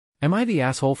Am I the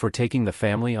asshole for taking the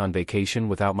family on vacation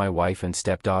without my wife and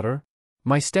stepdaughter?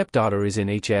 My stepdaughter is in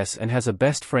HS and has a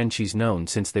best friend she's known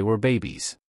since they were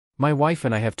babies. My wife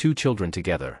and I have 2 children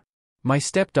together. My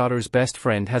stepdaughter's best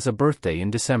friend has a birthday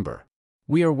in December.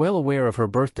 We are well aware of her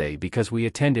birthday because we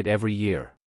attend it every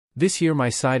year. This year my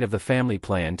side of the family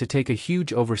planned to take a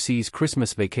huge overseas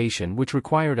Christmas vacation which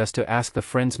required us to ask the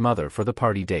friend's mother for the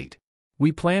party date.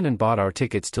 We planned and bought our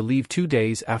tickets to leave 2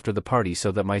 days after the party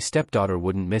so that my stepdaughter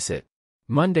wouldn't miss it.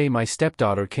 Monday my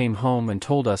stepdaughter came home and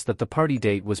told us that the party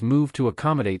date was moved to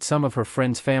accommodate some of her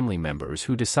friend's family members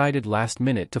who decided last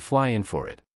minute to fly in for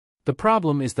it. The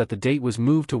problem is that the date was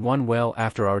moved to one well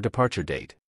after our departure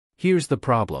date. Here's the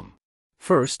problem.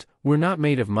 First, we're not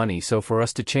made of money, so for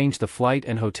us to change the flight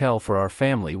and hotel for our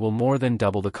family will more than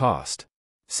double the cost.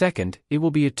 Second, it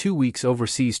will be a 2 weeks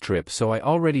overseas trip, so I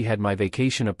already had my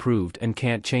vacation approved and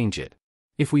can't change it.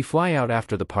 If we fly out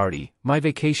after the party, my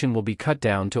vacation will be cut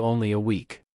down to only a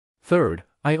week. Third,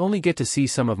 I only get to see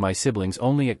some of my siblings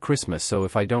only at Christmas, so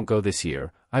if I don't go this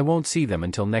year, I won't see them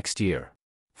until next year.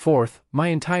 Fourth, my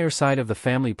entire side of the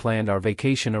family planned our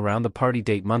vacation around the party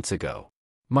date months ago.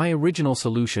 My original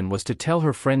solution was to tell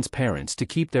her friend's parents to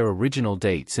keep their original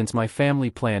date since my family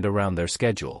planned around their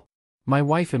schedule. My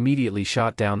wife immediately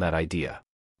shot down that idea.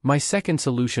 My second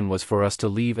solution was for us to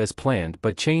leave as planned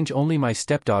but change only my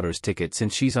stepdaughter's ticket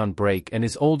since she's on break and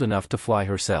is old enough to fly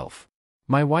herself.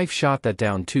 My wife shot that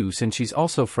down too since she's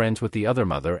also friends with the other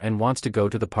mother and wants to go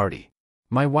to the party.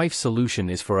 My wife's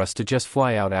solution is for us to just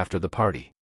fly out after the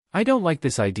party. I don't like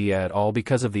this idea at all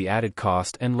because of the added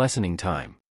cost and lessening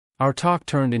time. Our talk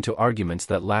turned into arguments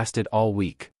that lasted all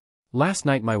week. Last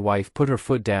night my wife put her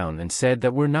foot down and said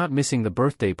that we're not missing the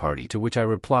birthday party, to which I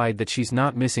replied that she's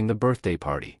not missing the birthday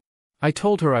party. I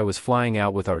told her I was flying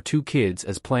out with our 2 kids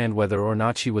as planned whether or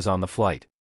not she was on the flight.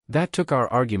 That took our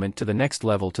argument to the next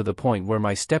level, to the point where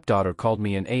my stepdaughter called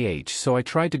me an so I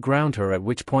tried to ground her, at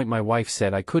which point my wife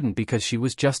said I couldn't because she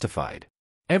was justified.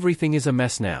 Everything is a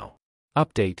mess now.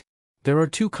 Update. There are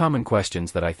 2 common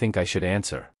questions that I think I should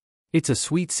answer. It's a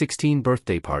sweet 16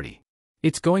 birthday party.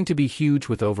 It's going to be huge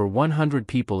with over 100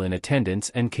 people in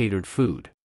attendance and catered food.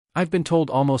 I've been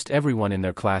told almost everyone in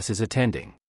their class is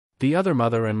attending. The other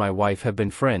mother and my wife have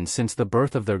been friends since the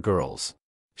birth of their girls.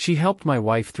 She helped my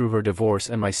wife through her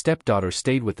divorce and my stepdaughter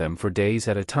stayed with them for days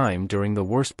at a time during the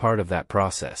worst part of that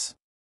process.